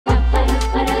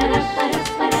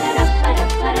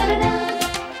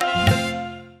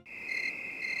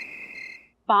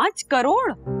5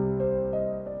 करोड़?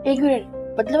 एक मिनट,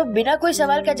 मतलब बिना कोई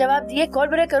सवाल का जवाब दिए कौन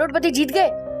बड़े करोड़पति जीत गए?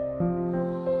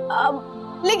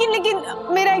 लेकिन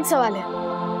मेरा एक सवाल है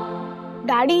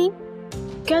डैडी,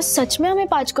 क्या सच में हमें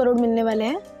 5 करोड़ मिलने वाले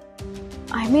हैं?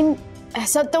 I mean,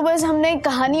 ऐसा तो बस हमने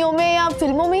कहानियों में या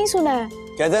फिल्मों में ही सुना है।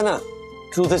 कहते हैं ना,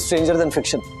 truth is stranger then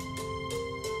fiction.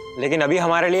 लेकिन अभी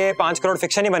हमारे लिए 5 करोड़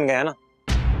फिक्शन ही बन गया ना।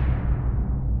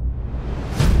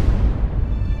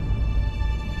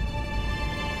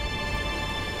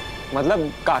 मतलब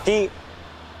काकी,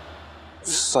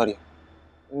 सॉरी,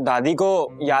 दादी को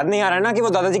याद नहीं आ रहा ना कि वो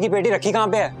दादाजी की पेटी रखी कहाँ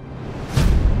पे है।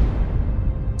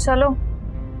 चलो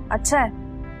अच्छा है,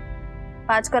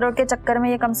 5 करोड़ के चक्कर में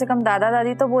ये कम से कम दादा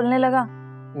दादी तो बोलने लगा।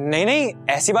 नहीं,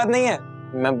 ऐसी बात नहीं है।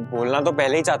 मैं बोलना तो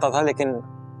पहले ही चाहता था, लेकिन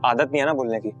आदत नहीं है ना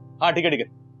बोलने की। हाँ ठीक है,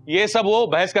 ये सब वो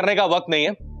बहस करने का वक्त नहीं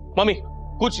है। मम्मी,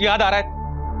 कुछ याद आ रहा है?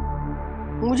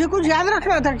 मुझे कुछ याद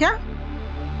रखना था क्या?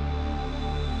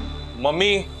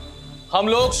 मम्मी, हम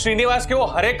लोग श्रीनिवास के वो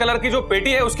हरे कलर की जो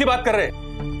पेटी है उसकी बात कर रहे हैं।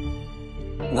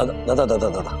 दादा,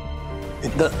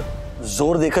 इतना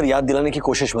जोर देकर याद दिलाने की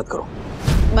कोशिश मत करो।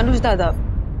 मनुज दादा,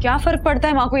 क्या फर्क पड़ता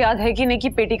है माँ को याद है कि नहीं कि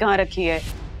पेटी कहाँ रखी है?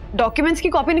 डॉक्यूमेंट्स की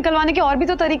कॉपी निकलवाने के और भी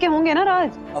तो तरीके होंगे ना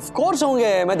राज। ऑफ कोर्स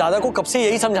होंगे, मैं दादा को कब से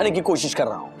यही समझाने की कोशिश कर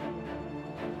रहा हूँ।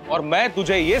 और मैं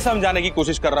तुझे ये समझाने की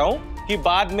कोशिश कर रहा हूँ कि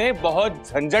बाद में बहुत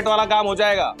झंझट वाला काम हो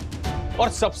जाएगा। और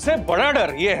सबसे बड़ा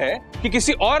डर ये है कि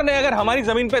किसी और ने अगर हमारी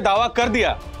जमीन पे दावा कर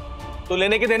दिया तो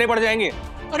लेने के देने पड़ जाएंगे।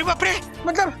 अरे बाप रे,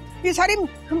 मतलब ये सारी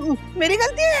मेरी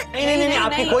गलती है? नहीं,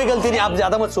 आपकी कोई गलती नहीं, आप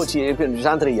ज्यादा मत सोचिए, फिर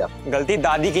शांत रहिए आप। गलती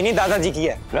दादी की नहीं, दादाजी की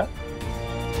है। क्या?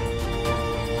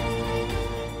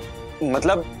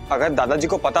 मतलब अगर दादाजी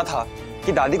को पता था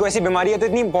कि दादी को ऐसी बीमारी है तो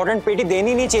इतनी इंपॉर्टेंट पेटी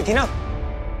देनी नहीं चाहिए थी ना।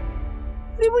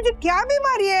 अरे मुझे क्या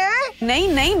बीमारी है?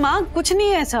 नहीं माँ, कुछ नहीं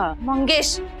है ऐसा।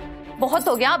 मंगेश, बहुत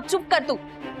हो गया, अब चुप कर तू।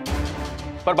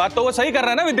 पर बात तो वो सही कर रहा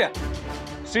है ना विद्या।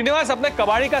 श्रीनिवास अपने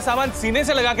कबाड़ी का सामान सीने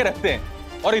से लगा के रखते हैं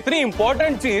और इतनी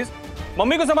इंपॉर्टेंट चीज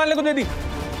मम्मी को संभालने को दे दी।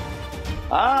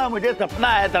 हाँ, मुझे सपना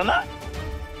आया था ना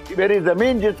कि मेरी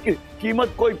जमीन जिसकी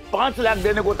कीमत कोई 5 लाख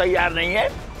देने को तैयार नहीं है,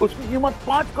 उसकी कीमत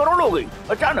 5 करोड़ हो गई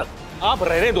अचानक। आप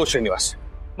रहने दो श्रीनिवास।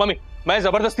 मम्मी, मैं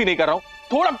जबरदस्ती नहीं कर रहा हूँ,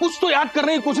 थोड़ा कुछ तो याद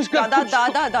करने की कोशिश कर।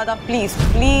 दादा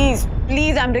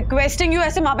please I am requesting you,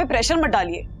 ऐसे माँ पे प्रेशर मत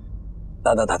डालिए।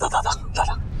 दादा,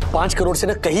 5 करोड़ से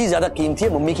ना कहीं ज्यादा कीमती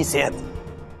है मम्मी की सेहत।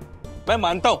 मैं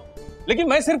मानता हूँ, लेकिन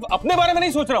मैं सिर्फ अपने बारे में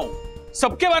नहीं सोच रहा हूँ,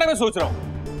 सबके बारे में सोच रहा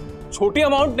हूँ। छोटी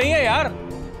अमाउंट नहीं है यार,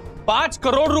 5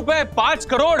 करोड़ रुपए, 5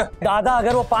 करोड़। दादा,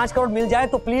 अगर वो 5 करोड़ मिल जाए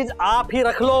तो प्लीज आप ही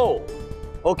रख लो।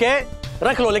 ओके,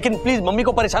 रख लो, लेकिन प्लीज मम्मी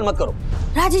को परेशान मत करो।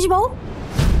 राजेश भाऊ,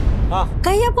 हाँ,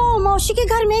 कहीं आप मौसी के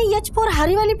घर में यचपुर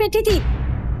हरी वाली पेटी थी,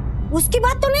 उसकी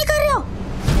बात तो नहीं कर रहे हो?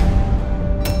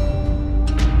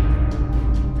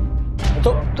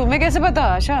 तो तुम्हें कैसे पता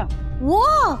आशा? वो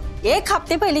 1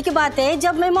 हफ्ते पहले की बात है,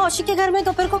 जब मैं मौसी के घर में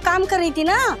दोपहर को काम कर रही थी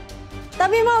ना,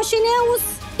 तभी मौसी ने उस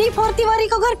T4 तिवारी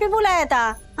को घर पे बुलाया था।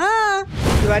 हाँ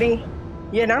तिवारी,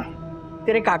 ये ना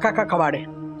तेरे काका का कबाड़ है।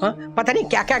 हाँ, पता नहीं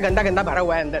क्या क्या गंदा गंदा भरा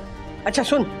हुआ है अंदर। अच्छा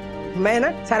सुन, मैं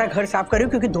ना सारा घर साफ कर रही हूँ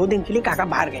क्योंकि 2 दिन के लिए काका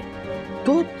बाहर गए,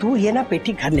 तो तू ये ना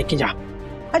पेटी घर लेके जा।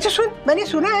 अच्छा सुन, मैंने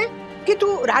सुना है कि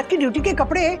तू रात की ड्यूटी के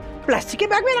कपड़े प्लास्टिक के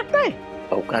बैग में रखता है।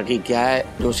 तो काकी क्या है,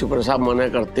 जोशीपुर साहब मना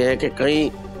करते हैं कि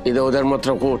कहीं इधर उधर मत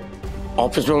रखो,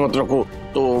 ऑफिस में मत रखो,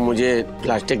 तो मुझे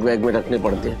प्लास्टिक बैग में रखने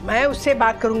पड़ते हैं। मैं उससे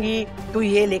बात करूंगी, तू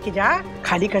ये लेके जा,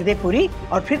 खाली कर दे पूरी,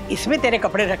 और फिर इसमें तेरे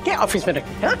कपड़े रख के ऑफिस में रख।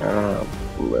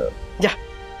 जा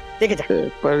लेके जा।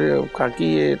 पर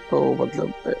काकी ये तो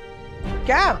मतलब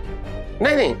क्या?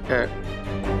 नहीं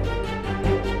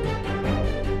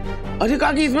अरे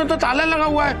काकी, इसमें तो ताला लगा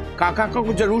हुआ है, काका का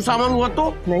कुछ जरूर सामान हुआ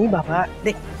तो। नहीं बाबा,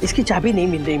 देख इसकी चाबी नहीं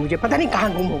मिल रही मुझे, पता नहीं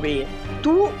कहाँ गुम हो गई है।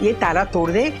 तू ये ताला तोड़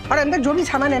दे और अंदर जो भी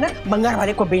सामान है ना बंगार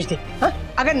वाले को बेच दे। हाँ?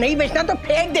 अगर नहीं बेचना तो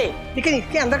फेंक दे, लेकिन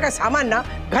इसके अंदर का सामान ना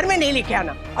घर में नहीं लेके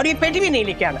आना, और ये पेटी भी नहीं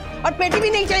लेके आना, और पेटी भी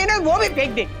नहीं चाहिए ना वो भी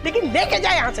फेंक दे, लेकिन लेके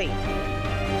जाए यहाँ से।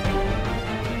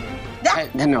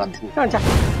 धन्यवाद। हाँ, जा।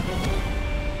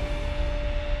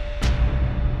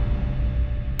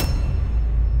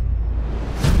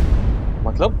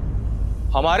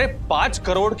 मतलब हमारे 5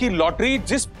 करोड़ की लॉटरी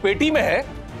जिस पेटी में है,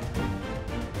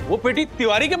 वो पेटी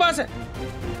तिवारी के पास है।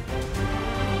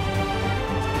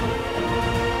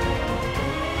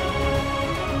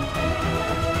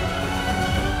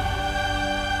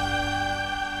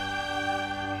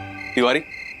 तिवारी,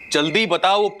 जल्दी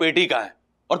बता वो पेटी कहाँ है।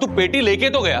 और तू पेटी लेके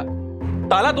तो गया,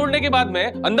 ताला तोड़ने के बाद में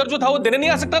अंदर जो था वो देने नहीं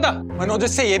आ सकता था। मनोज,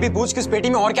 इससे ये भी पूछ कि उस पेटी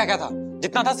में और क्या क्या था।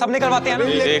 जितना था सब निकलवाते हैं ना।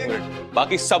 1 मिनट,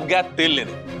 बाकी सब गया तेल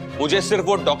लेने, मुझे सिर्फ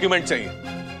वो डॉक्यूमेंट चाहिए।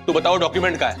 तू बताओ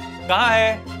डॉक्यूमेंट कहाँ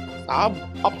है? आप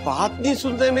अब बात नहीं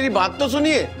सुनते, मेरी बात तो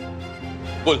सुनिए।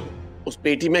 बोल, उस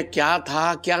पेटी में क्या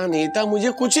था क्या नहीं था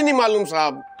मुझे कुछ नहीं मालूम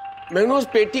साहब। मैंने उस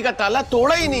पेटी का ताला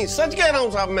तोड़ा ही नहीं, सच कह रहा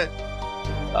हूँ साहब। मैं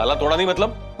ताला तोड़ा नहीं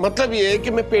मतलब ये है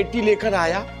कि मैं पेटी लेकर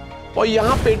आया और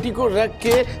यहाँ पेटी को रख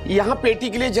के यहाँ पेटी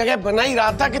के लिए जगह बना ही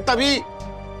रहा था कि तभी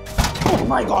oh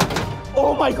my God,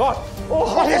 oh my God,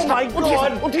 oh my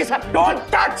God, उठिए सर, डोंट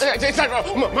टच सर,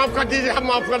 माफ कर दीजिए,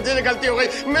 माफ कर दीजिए, गलती हो गई।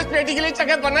 मैं पेटी के लिए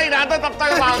जगह बना ही रहा था तब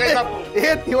तक आ गए सब।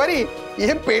 ये तिवारी,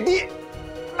 ये पेटी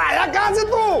लाया कहाँ से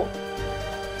तू?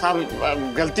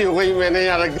 साहब गलती हो गई, मैंने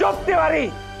यार। चुप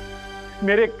तिवारी,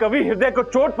 मेरे कवि हृदय को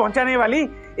चोट पहुंचाने वाली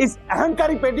इस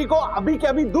अहंकारी पेटी को अभी के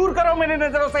अभी दूर करो मेरी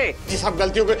नजरों से। जी साहब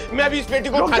गलती हो गई, मैं अभी इस पेटी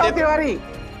को उठा देता हूं। तिवारी,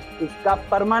 इसका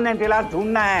परमानेंट इलाज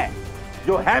ढूंढना है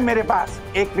जो है मेरे पास।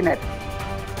 1 मिनट।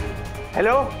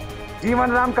 हेलो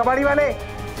जीवन राम कबाड़ी वाले,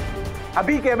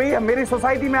 अभी के अभी मेरी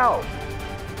सोसाइटी में आओ,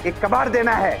 एक कबाड़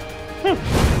देना है।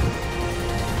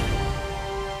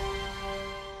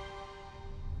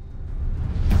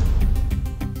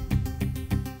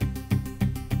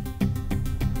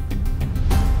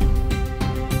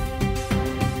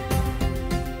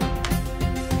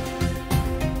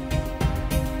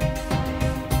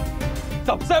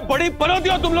 सबसे बड़ी पनौती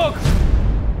हो तुम लोग।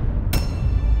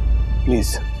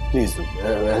 प्लीज प्लीज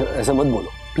ऐसा मत बोलो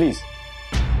प्लीज।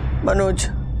 मनोज,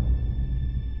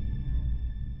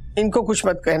 इनको कुछ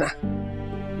मत कहना,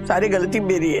 सारी गलती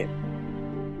मेरी है।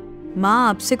 माँ,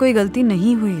 आपसे कोई गलती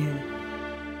नहीं हुई है।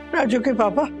 राजू के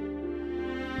पापा,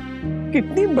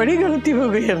 कितनी बड़ी गलती हो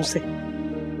गई हमसे।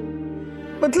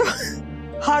 मतलब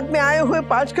हाथ में आए हुए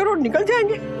 5 करोड़ निकल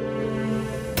जाएंगे।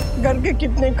 घर के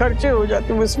कितने खर्चे हो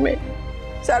जाते उसमें,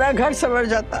 सारा घर संवर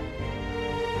जाता।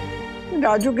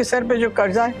 राजू के सर पे जो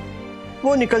कर्जा है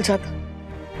वो निकल जाता।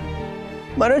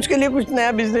 मनोज के लिए कुछ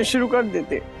नया बिजनेस शुरू कर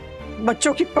देते,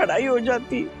 बच्चों की पढ़ाई हो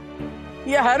जाती।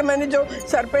 ये हर महीने जो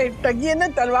सर पे टंगी है ना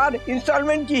तलवार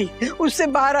इंस्टॉलमेंट की, उससे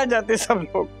बाहर आ जाते सब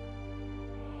लोग।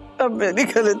 अब मेरी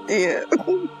गलती है।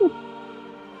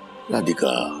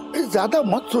 राधिका, ज्यादा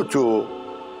मत सोचो।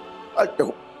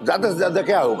 देखो, ज्यादा से ज्यादा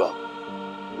क्या होगा,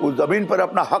 उस जमीन पर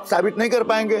अपना हक साबित नहीं कर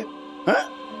पाएंगे। हैं?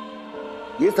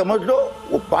 ये समझ लो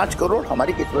वो 5 करोड़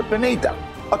हमारी किस्मत में नहीं था।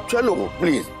 अब चलो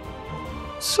प्लीज।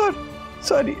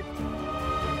 सॉरी।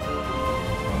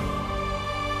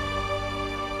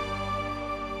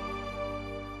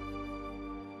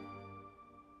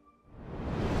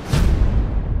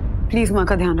 प्लीज माँ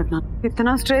का ध्यान रखना,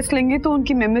 इतना स्ट्रेस लेंगे तो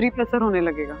उनकी मेमोरी पे असर होने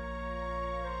लगेगा।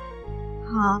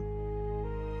 हाँ,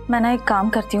 मैं ना एक काम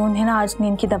करती हूँ, उन्हें ना आज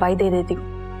नींद की दवाई दे देती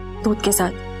हूँ दूध के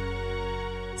साथ।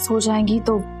 सो जाएंगी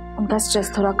तो उनका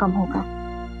स्ट्रेस थोड़ा कम होगा।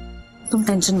 तुम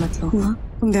टेंशन मत लो। हाँ,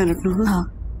 तुम ध्यान रखना। हाँ।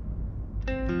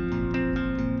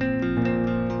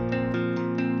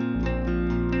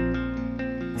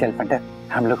 चल पंडित,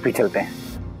 हम लोग भी चलते हैं।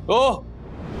 ओह,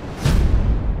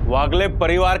 वागले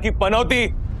परिवार की पनौती,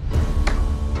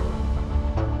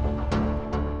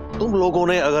 तुम लोगों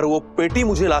ने अगर वो पेटी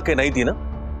मुझे लाके नहीं दी ना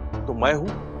तो मैं हूं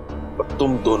और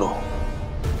तुम दोनों हो।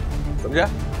 समझा?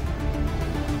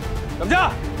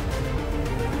 समझा?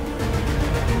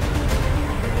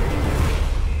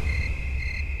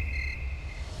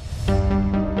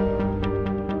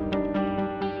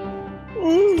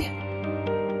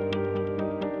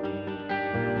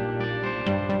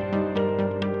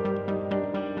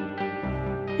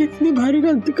 इतनी भारी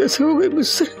गलती कैसे हो गई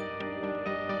मुझसे?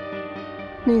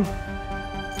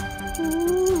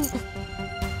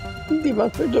 दिमाग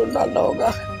पे जोर डालना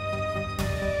होगा।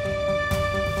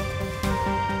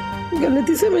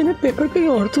 गलती से मैंने पेपर कहीं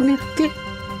और तो नहीं रख दिया।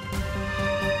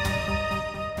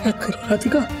 याद करो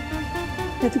राधिका,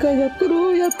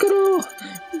 याद करो।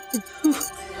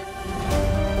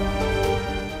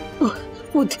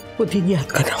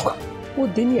 वो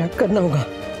दिन याद करना होगा।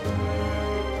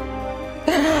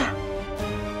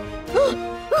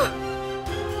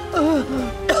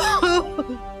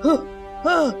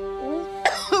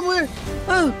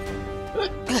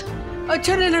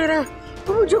 अच्छा नहीं लग रहा,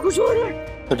 मुझे कुछ हो रहा है।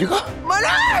 राधिका,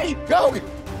 मनोज, क्या हो गई?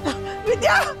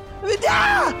 विद्या,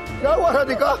 क्या हुआ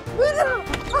राधिका?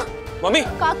 मम्मी,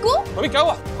 काकू, मम्मी क्या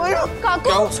हुआ? काकू,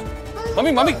 क्या हुआ?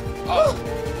 मम्मी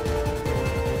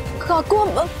काकू,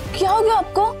 क्या हो गया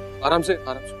आपको? आराम से।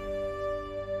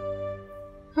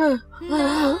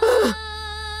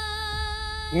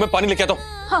 मैं पानी लेके आता हूँ।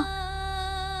 हाँ,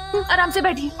 आराम से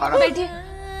बैठिए।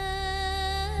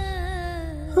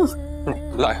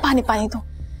 पानी दो।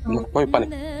 मम्मी पानी।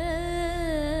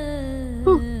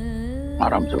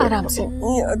 आराम से।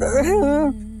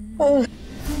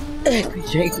 एक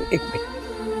मिनट।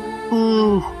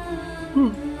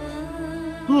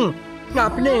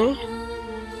 आपने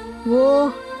वो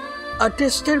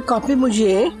अटेस्टेड कॉपी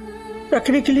मुझे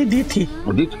रखने के लिए दी थी।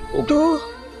 तो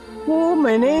वो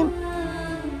मैंने,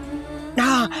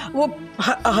 हाँ वो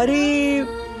हरी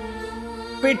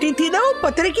पेटी थी ना वो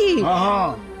पत्थर की,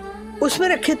 हाँ उसमें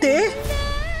रखे थे,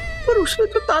 पर उसमें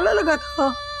तो ताला लगा था।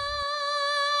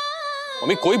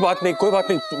 मम्मी कोई बात नहीं, कोई बात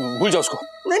नहीं, भूल जाओ उसको।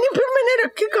 नहीं फिर मैंने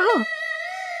रखे कहाँ?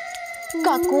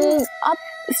 काकू आप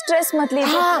स्ट्रेस मत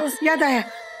लीजिए। हाँ याद आया,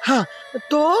 हाँ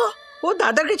तो वो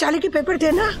दादर के चाली के पेपर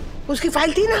थे ना, उसकी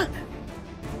फाइल थी ना,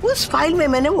 उस फाइल में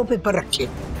मैंने वो पेपर रखे।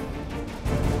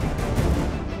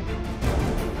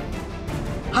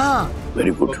 हाँ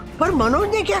वेरी गुड। पर मनोज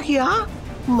ने क्या किया,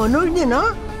 मनोज ने ना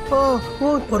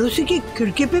वो पड़ोसी की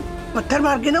खिड़की पे पत्थर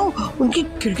मार के ना उनकी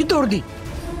खिड़की तोड़ दी।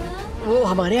 वो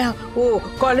हमारे यहाँ वो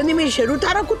कॉलोनी में शेरू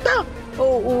था ना कुत्ता,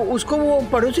 उसको वो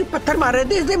पड़ोसी पत्थर मार रहे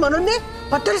थे, इसलिए मनोज ने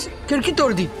पत्थर से खिड़की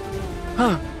तोड़ दी।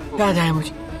 हाँ याद आया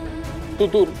मुझे।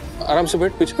 तू आराम से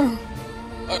बैठ पीछे।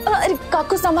 अरे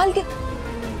काकू संभाल के।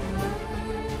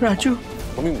 राजू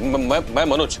मम्मी मैं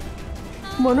मनोज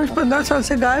 15 साल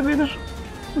से गायब है ना,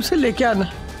 उसे लेके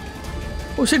आना,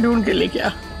 उसे ढूंढ के लेके आ।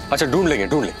 अच्छा ढूंढ लेंगे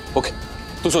ओके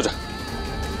तू सो जा।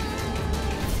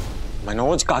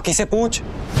 मनोज काकी से पूछ,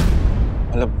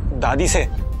 मतलब दादी से,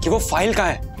 कि वो फाइल कहाँ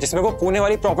है जिसमें वो पुणे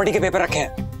वाली प्रॉपर्टी के पेपर रखे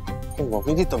हैं।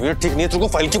 मम्मी की तबीयत ठीक नहीं है, तुमको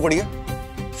फाइल क्यों पड़ी है?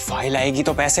 फाइल आएगी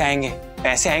तो पैसे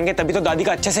आएंगे तभी तो दादी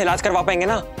का अच्छे से इलाज करवा पाएंगे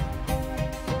ना।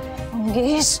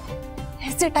 मंगेश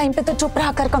ऐसे टाइम पे तो चुप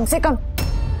रहा कर कम से कम।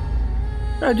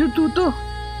 राजू तू तो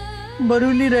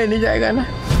बरूली रहने जाएगा ना,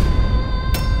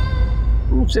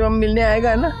 मुझसे हम मिलने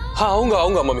आएगा ना? हाँ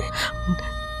आऊंगा मम्मी।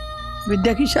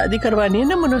 विद्या की शादी करवानी है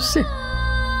ना मनोज से।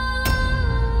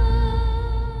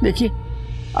 देखिए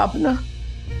आप ना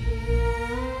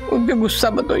उन पे गुस्सा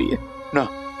मत होइए ना,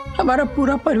 हमारा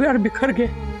पूरा परिवार बिखर गया,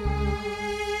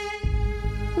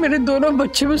 मेरे दोनों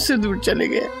बच्चे मुझसे दूर चले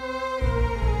गए,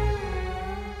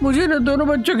 मुझे ना दोनों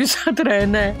बच्चों के साथ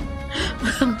रहना है।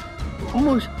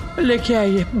 लेके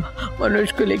आइए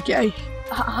मनोज को, लेके आइए।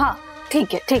 हाँ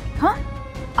ठीक है ठीक। हाँ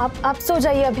आप सो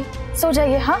जाइए, अभी सो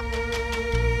जाइए। हाँ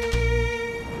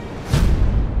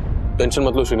टेंशन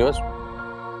मत लो श्रीनिवास,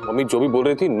 मम्मी जो भी बोल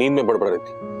रही थी नींद में बड़बड़ रही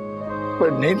थी।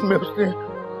 पर नींद में उसने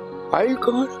फाइल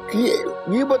कहाँ रखी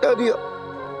है ये बता दिया,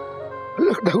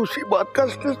 लगता है उसी बात का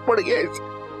स्ट्रेस पड़ गया इसे।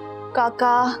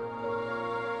 काका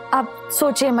आप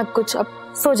सोचिए मत कुछ,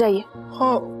 अब सो जाइए।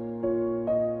 हाँ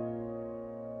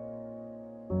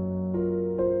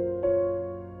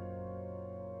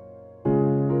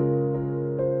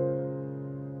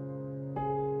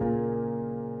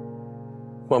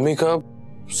मम्मी का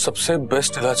सबसे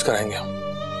बेस्ट इलाज कराएंगे हम,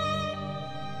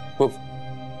 वो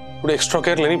पूरी एक्स्ट्रा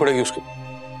केयर लेनी पड़ेगी उसकी,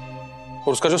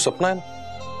 और उसका जो सपना है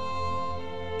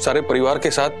ना सारे परिवार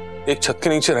के साथ एक छत के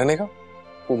नीचे रहने का,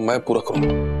 वो मैं पूरा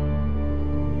करूंगा।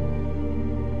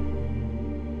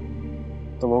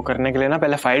 तो वो करने के लिए ना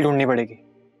पहले फाइल ढूंढनी पड़ेगी।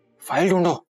 फाइल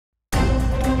ढूंढो।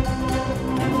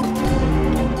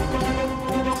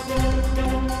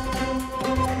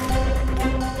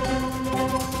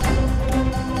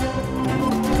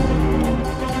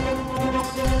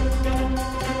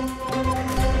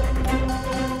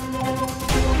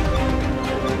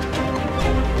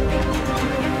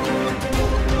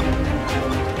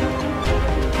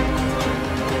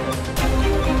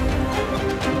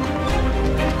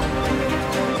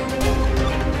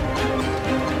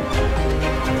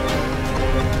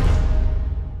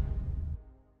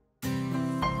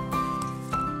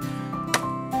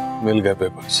 मिल गए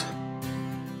पेपर्स,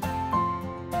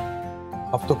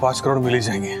 अब तो 5 करोड़ मिल ही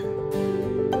जाएंगे।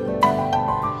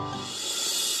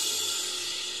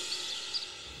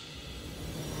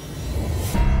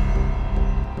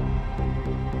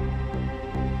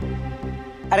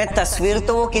 अरे तस्वीर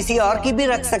तो वो किसी और की भी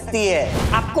रख सकती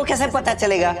है, आपको कैसे पता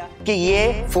चलेगा कि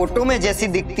ये फोटो में जैसी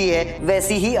दिखती है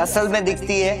वैसी ही असल में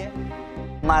दिखती है?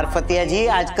 मार्फतिया जी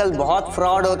आजकल बहुत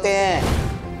फ्रॉड होते हैं।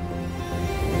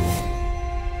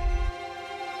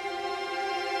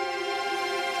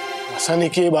 ऐसा नहीं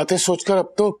कि ये बातें सोचकर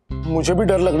अब तो मुझे भी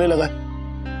डर लगने लगा।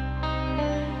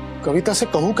 कविता से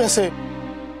कहूं कैसे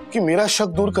कि मेरा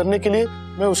शक दूर करने के लिए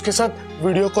मैं उसके साथ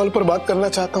वीडियो कॉल पर बात करना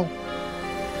चाहता हूं।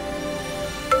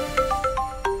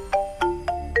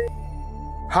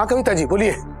 हाँ कविता जी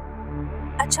बोलिए।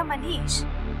 अच्छा मनीष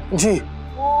जी,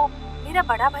 वो मेरा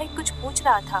बड़ा भाई कुछ पूछ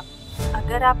रहा था,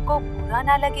 अगर आपको बुरा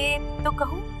ना लगे तो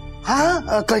कहूं?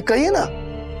 हाँ कहिए ना।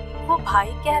 वो भाई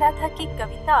कह रहा था कि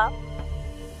कविता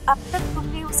अब तक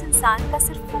तुमने उस इंसान का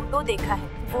सिर्फ फोटो देखा है,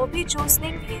 वो भी जो उसने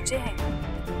भेजे हैं,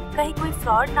 कहीं कोई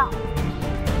फ्रॉड ना हो।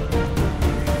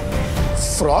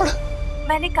 फ्रॉड?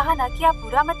 मैंने कहा ना कि आप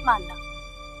बुरा मत मानना,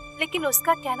 लेकिन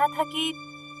उसका कहना था कि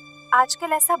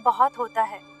आजकल ऐसा बहुत होता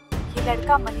है, ये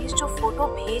लड़का मनीष जो फोटो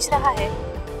भेज रहा है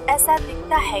ऐसा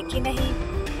दिखता है कि नहीं,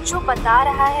 जो बता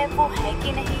रहा है वो है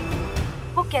कि नहीं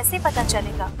वो कैसे पता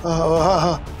चलेगा?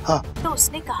 हाँ। तो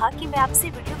उसने कहा कि मैं आपसे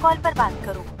वीडियो कॉल पर बात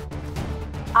करूं।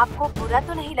 आपको बुरा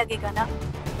तो नहीं लगेगा ना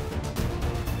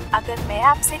अगर मैं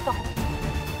आपसे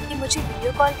कहूं कि मुझे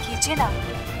वीडियो कॉल कीजिए ना?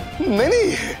 नहीं,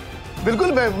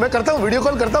 बिल्कुल मैं करता हूँ, वीडियो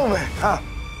कॉल करता हूँ मैं। हाँ।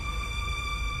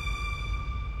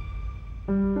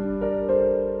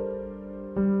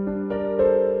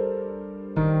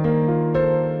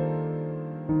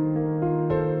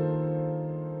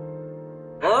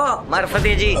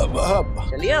 मार्फती जी,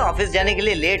 चलिए ऑफिस जाने के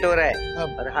लिए लेट हो रहा है।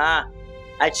 और हाँ,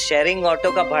 आज शेयरिंग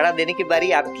ऑटो का भाड़ा देने की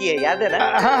बारी आपकी है, याद है ना?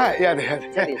 हाँ, याद है।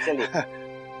 चलिए।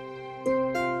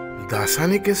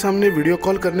 दासानी के सामने वीडियो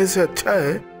कॉल करने से अच्छा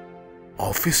है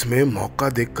ऑफिस में मौका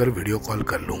देखकर वीडियो कॉल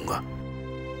कर लूंगा।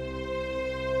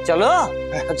 चलो।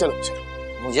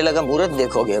 मुझे लगा मुहूर्त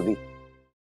देखोगे अभी।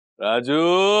 राजू,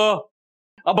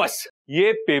 अब बस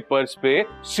ये पेपर्स पे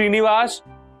श्रीनिवास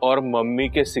और मम्मी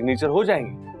के सिग्नेचर हो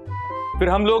जाएंगे, फिर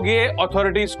हम लोग ये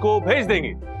अथॉरिटीज को भेज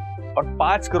देंगे और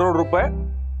 5 करोड़ रुपए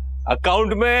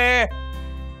अकाउंट में।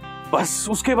 बस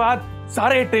उसके बाद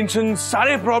सारे टेंशन,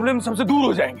 सारे प्रॉब्लम सबसे दूर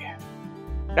हो जाएंगे,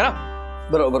 है ना?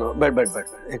 बरोबर। बैठ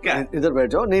इधर बैठ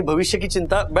जाओ। नहीं, भविष्य की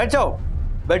चिंता, बैठ जाओ।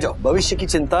 भविष्य की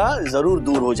चिंता जरूर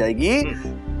दूर हो जाएगी,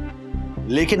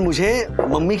 लेकिन मुझे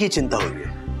मम्मी की चिंता हो रही है।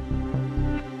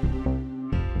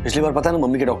 पिछली बार पता है ना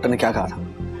मम्मी के डॉक्टर ने क्या कहा था?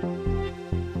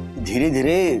 धीरे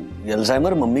धीरे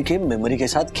अल्जाइमर मम्मी के मेमोरी के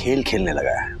साथ खेल खेलने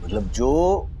लगा है। मतलब जो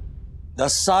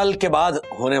 10 साल के बाद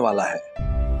होने वाला है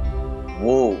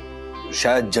वो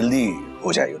शायद जल्दी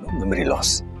हो जाए, मेमोरी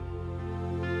लॉस।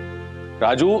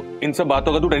 राजू, इन सब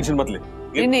बातों का तू टेंशन मत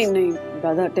ले। नहीं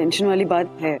दादा, टेंशन वाली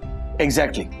बात है।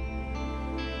 एग्जैक्टली।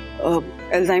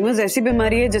 अल्जाइमर्स ऐसी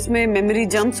बीमारी है जिसमें मेमोरी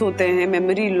जंप्स होते हैं,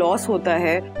 मेमोरी लॉस होता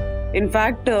है।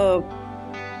 इनफैक्ट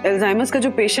अल्जाइमर्स का जो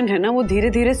पेशेंट है ना, वो धीरे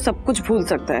धीरे सब कुछ भूल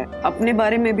सकता है, अपने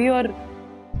बारे में भी और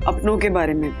अपनों के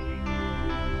बारे में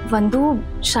भी। वंदू,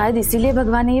 शायद इसीलिए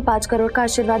भगवान ने ये 5 करोड़ का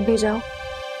आशीर्वाद भेजा हो।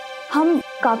 हम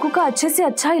काकू का अच्छे से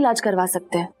अच्छा इलाज करवा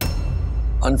सकते हैं।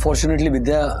 अनफॉर्चुनेटली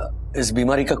विद्या, इस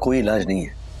बीमारी का कोई इलाज नहीं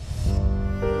है।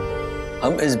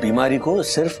 हम इस बीमारी को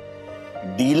सिर्फ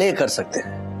डीले कर सकते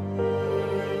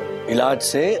हैं, इलाज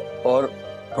से और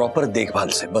प्रॉपर देखभाल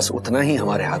से, बस उतना ही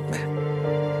हमारे हाथ में है।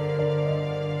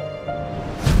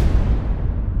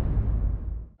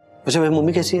 अच्छा, मेरी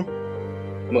मम्मी कैसी है?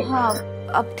 हाँ,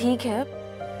 अब ठीक है।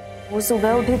 वो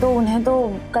सुबह उठी तो उन्हें तो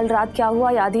कल रात क्या हुआ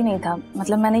याद ही नहीं था।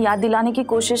 मतलब मैंने याद दिलाने की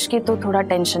कोशिश की तो थोड़ा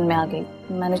टेंशन में आ गई,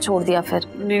 मैंने छोड़ दिया फिर।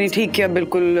 नहीं ठीक किया,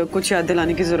 बिल्कुल कुछ याद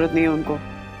दिलाने की जरूरत नहीं है उनको।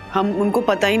 हम उनको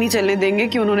पता ही नहीं चलने देंगे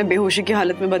कि उन्होंने बेहोशी की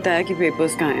हालत में बताया कि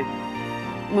पेपर्स कहाँ हैं।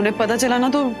 उन्हें पता चला ना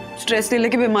तो स्ट्रेस ले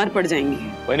लेके बीमार पड़ जाएंगी।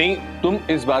 वही, तुम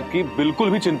इस बात की बिल्कुल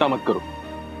भी चिंता मत करो।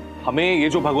 हमें ये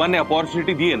जो भगवान ने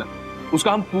अपॉर्चुनिटी दी है ना,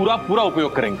 उसका हम पूरा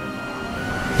उपयोग करेंगे।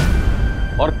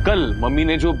 और कल मम्मी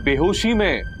ने जो बेहोशी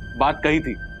में बात कही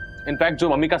थी, इनफैक्ट जो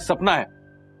मम्मी का सपना है,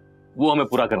 वो हमें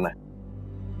पूरा करना है।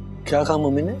 क्या कहा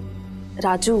मम्मी ने?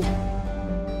 राजू,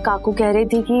 काकू कह रही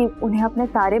थी कि उन्हें अपने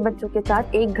सारे बच्चों के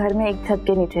साथ एक घर में एक छत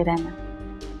के नीचे रहना।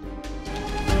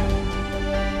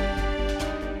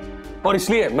 और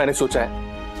इसलिए मैंने सोचा है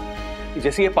कि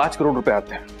जैसे ये 5 करोड़ रुपए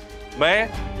आते हैं, मैं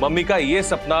मम्मी का ये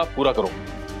सपना पूरा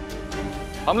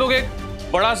करूंगा। हम लोग एक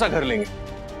बड़ा सा घर लेंगे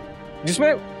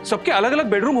जिसमें सबके अलग अलग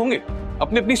बेडरूम होंगे,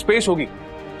 अपनी अपनी स्पेस होगी,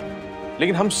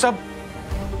 लेकिन हम सब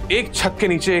एक छत के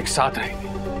नीचे एक साथ रहेंगे।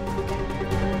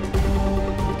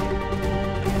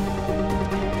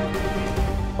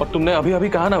 और तुमने अभी अभी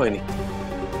कहा ना वैनी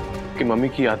कि मम्मी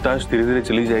की याददाश्त धीरे धीरे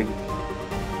चली जाएगी,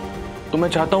 तो मैं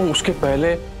चाहता हूं उसके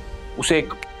पहले उसे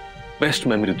एक बेस्ट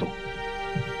मेमोरी दूं।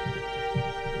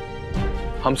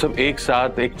 हम सब एक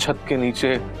साथ एक छत के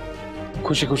नीचे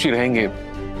खुशी खुशी रहेंगे,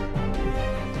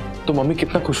 तो मम्मी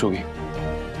कितना खुश होगी।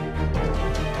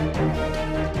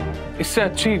 इससे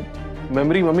अच्छी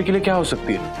मेमोरी मम्मी के लिए क्या हो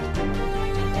सकती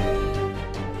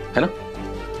है ना?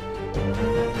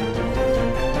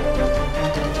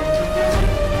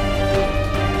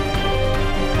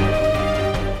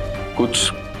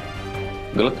 कुछ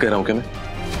गलत कह रहा हूं क्या मैं?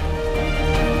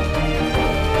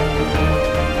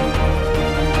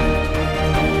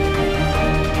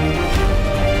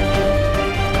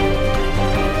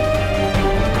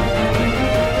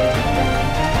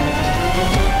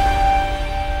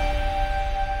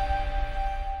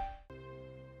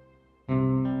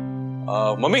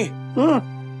 मम्मी,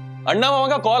 अन्ना मामा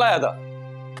का कॉल आया था।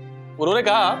 उन्होंने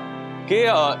कहा कि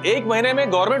 1 महीने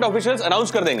में गवर्नमेंट ऑफिशियल्स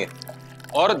अनाउंस कर देंगे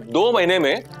और 2 महीने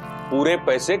में पूरे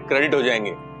पैसे क्रेडिट हो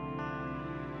जाएंगे।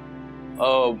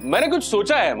 मैंने कुछ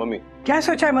सोचा है मम्मी। क्या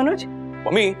सोचा है मनोज?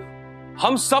 मम्मी,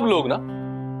 हम सब लोग ना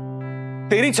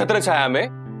तेरी छत्र छाया में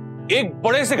एक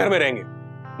बड़े से घर में रहेंगे,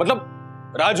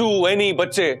 मतलब राजू, वैनी,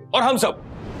 बच्चे और हम सब।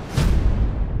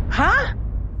 हाँ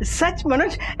सच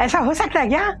मनोज, ऐसा हो सकता है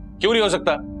क्या? क्यों नहीं हो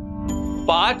सकता?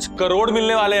 5 करोड़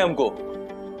मिलने वाले हैं हमको।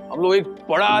 हम लोग एक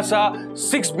बड़ा सा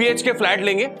 6 BHK फ्लैट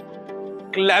लेंगे,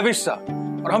 क्लैविश सा,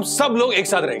 और हम सब लोग एक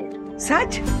साथ रहेंगे।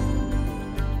 सच?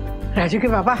 राजू के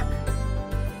पापा,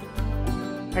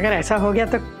 अगर ऐसा हो गया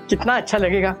तो कितना अच्छा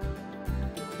लगेगा।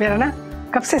 मेरा ना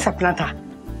कब से सपना था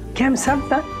कि हम सब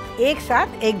ना एक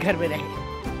साथ एक घर में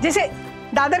रहेंगे, जैसे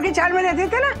दादर के चाल में रहते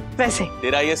थे ना वैसे।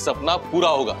 तेरा ये सपना पूरा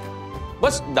होगा,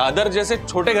 बस दादर जैसे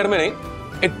छोटे घर में नहीं,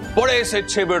 एक बड़े से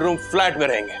 6 बेडरूम फ्लैट में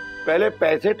रहेंगे। पहले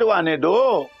पैसे तो आने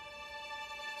दो,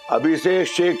 अभी से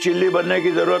शेख चिल्ली बनने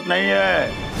की जरूरत नहीं है।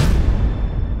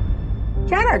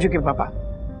 क्या राजू के पापा,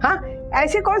 हाँ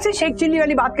ऐसी कौन सी शेख चिल्ली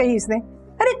वाली बात कही इसने?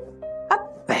 अरे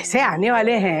अब पैसे आने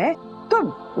वाले हैं तो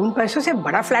उन पैसों से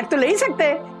बड़ा फ्लैट तो ले ही सकते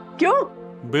हैं, क्यों?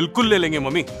 बिल्कुल ले लेंगे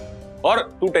मम्मी, और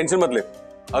तू टेंशन मत ले,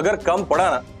 अगर कम पड़ा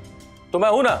ना तो मैं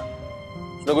हूं ना,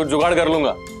 उसमें कुछ जुगाड़ कर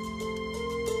लूंगा।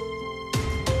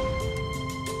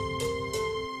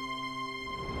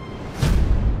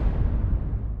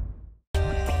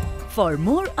 For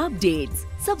more updates,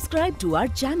 subscribe to our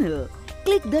channel,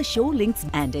 click the show links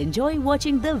and enjoy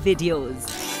watching the videos.